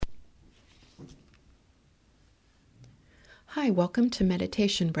Hi, welcome to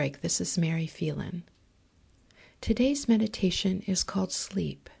Meditation Break. This is Mary Phelan. Today's meditation is called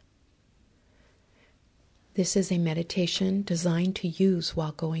Sleep. This is a meditation designed to use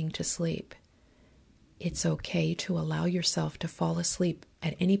while going to sleep. It's okay to allow yourself to fall asleep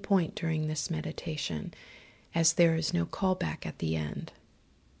at any point during this meditation, as there is no callback at the end.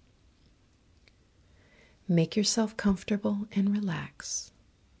 Make yourself comfortable and relax.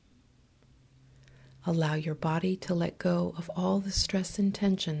 Allow your body to let go of all the stress and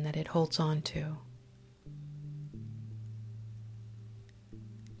tension that it holds on to.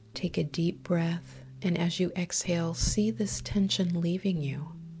 Take a deep breath, and as you exhale, see this tension leaving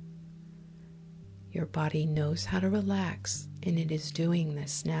you. Your body knows how to relax, and it is doing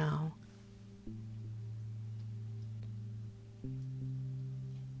this now.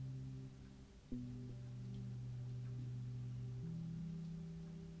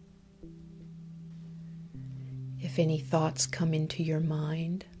 If any thoughts come into your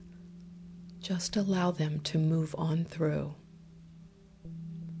mind, just allow them to move on through.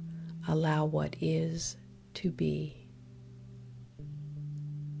 Allow what is to be.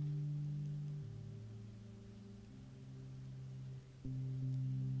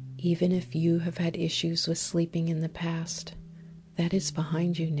 Even if you have had issues with sleeping in the past, that is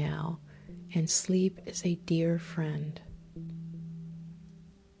behind you now, and sleep is a dear friend.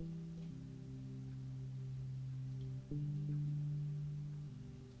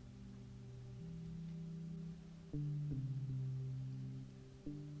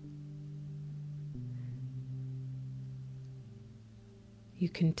 You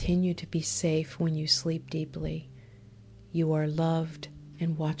continue to be safe when you sleep deeply. You are loved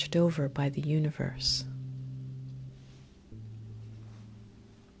and watched over by the universe.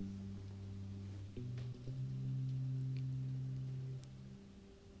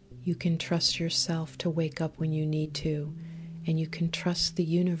 You can trust yourself to wake up when you need to, and you can trust the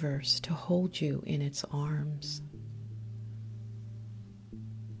universe to hold you in its arms.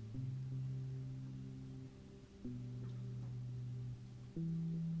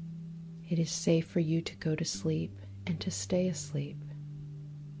 It is safe for you to go to sleep and to stay asleep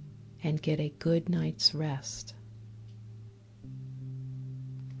and get a good night's rest.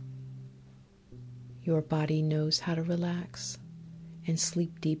 Your body knows how to relax and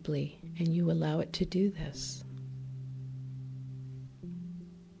sleep deeply, and you allow it to do this.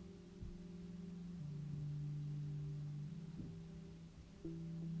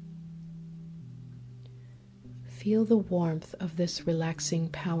 Feel the warmth of this relaxing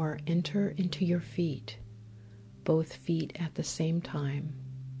power enter into your feet, both feet at the same time.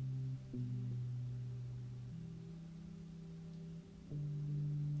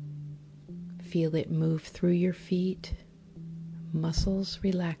 Feel it move through your feet, muscles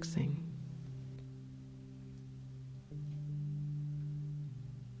relaxing.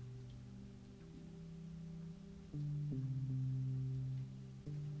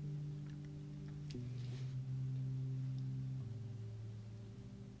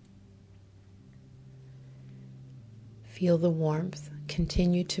 Feel the warmth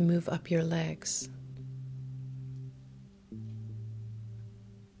continue to move up your legs.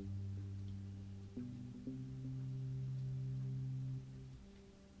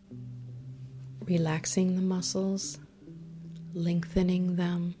 Relaxing the muscles, lengthening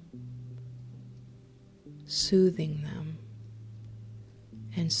them, soothing them,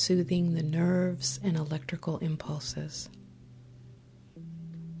 and soothing the nerves and electrical impulses.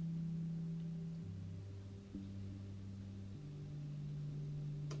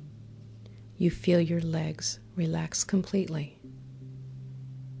 You feel your legs relax completely.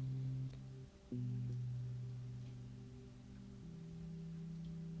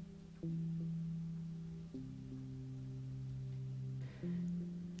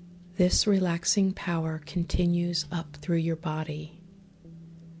 This relaxing power continues up through your body,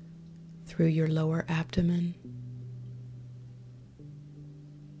 through your lower abdomen,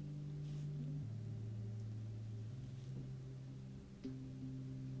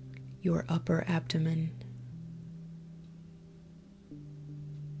 your upper abdomen,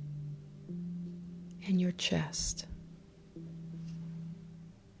 and your chest.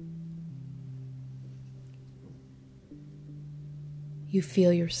 You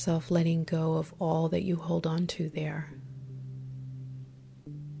feel yourself letting go of all that you hold on to there.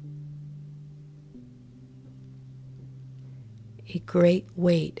 A great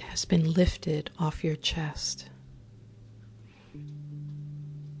weight has been lifted off your chest.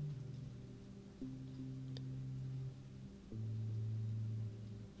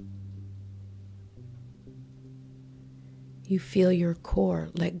 You feel your core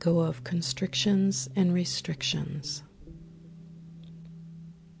let go of constrictions and restrictions.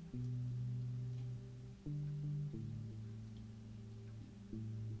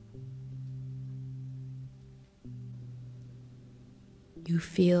 You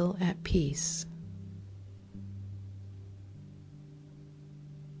feel at peace.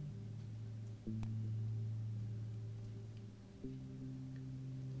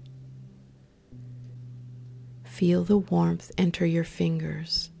 Feel the warmth enter your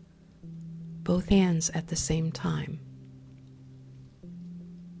fingers, both hands at the same time.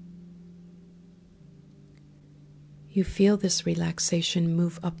 You feel this relaxation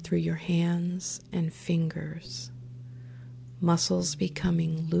move up through your hands and fingers, muscles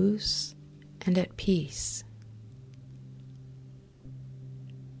becoming loose and at peace.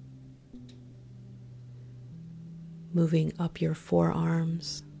 Moving up your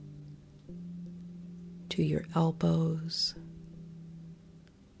forearms to your elbows,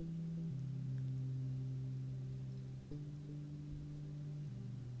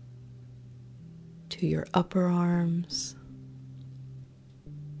 to your upper arms,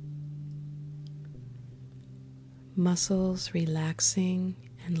 muscles relaxing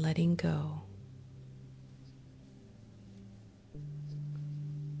and letting go.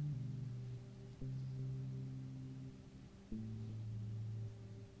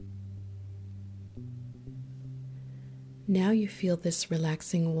 Now you feel this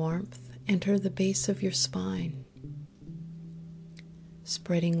relaxing warmth enter the base of your spine,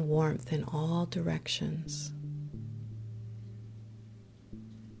 spreading warmth in all directions.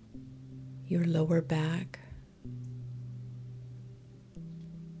 Your lower back,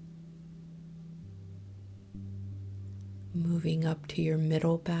 moving up to your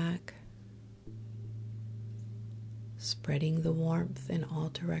middle back, spreading the warmth in all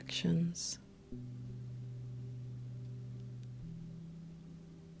directions.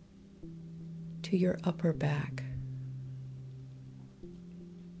 To your upper back,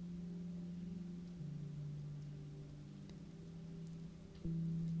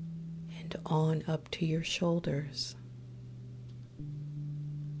 and on up to your shoulders.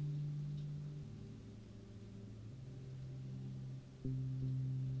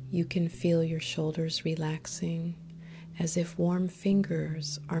 You can feel your shoulders relaxing as if warm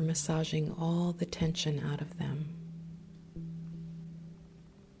fingers are massaging all the tension out of them.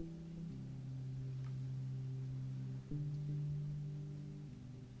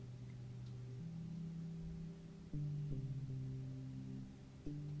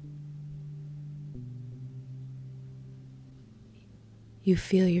 You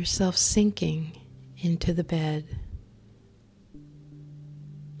feel yourself sinking into the bed.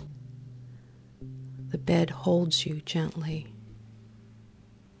 The bed holds you gently.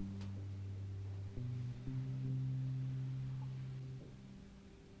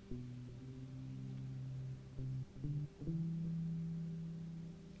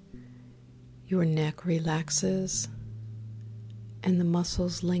 Your neck relaxes and the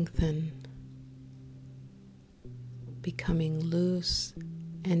muscles lengthen, becoming loose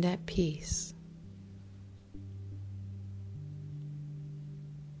and at peace.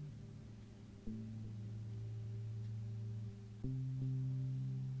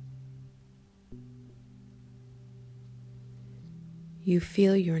 You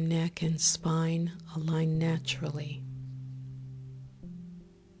feel your neck and spine align naturally.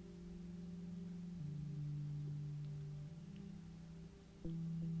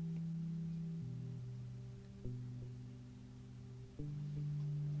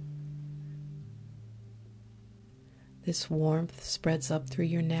 This warmth spreads up through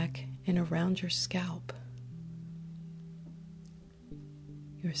your neck and around your scalp.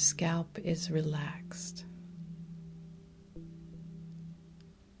 Your scalp is relaxed.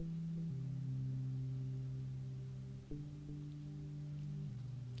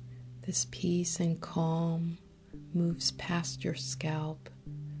 This peace and calm moves past your scalp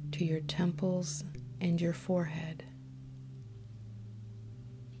to your temples and your forehead.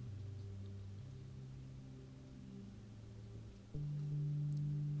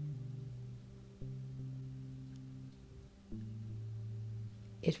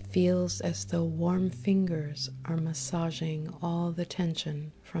 It feels as though warm fingers are massaging all the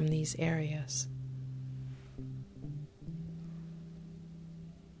tension from these areas.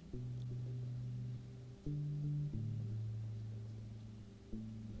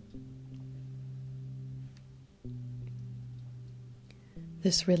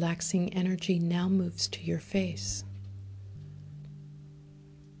 This relaxing energy now moves to your face.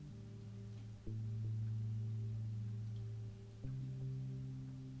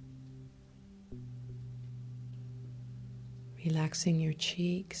 Relaxing your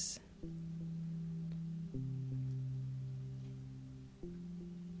cheeks,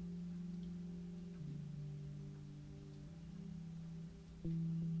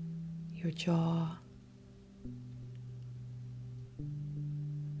 your jaw,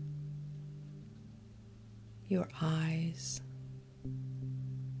 your eyes,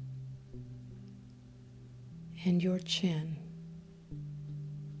 and your chin.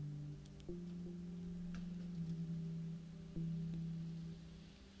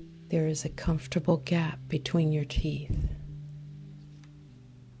 There is a comfortable gap between your teeth.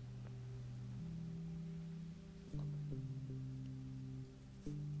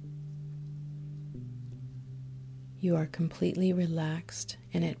 You are completely relaxed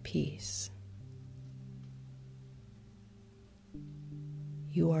and at peace.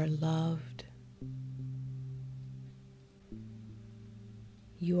 You are loved.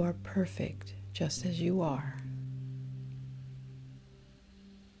 You are perfect just as you are.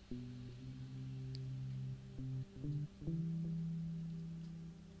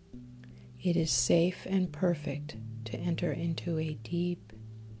 It is safe and perfect to enter into a deep,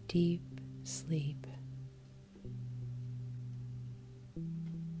 deep sleep.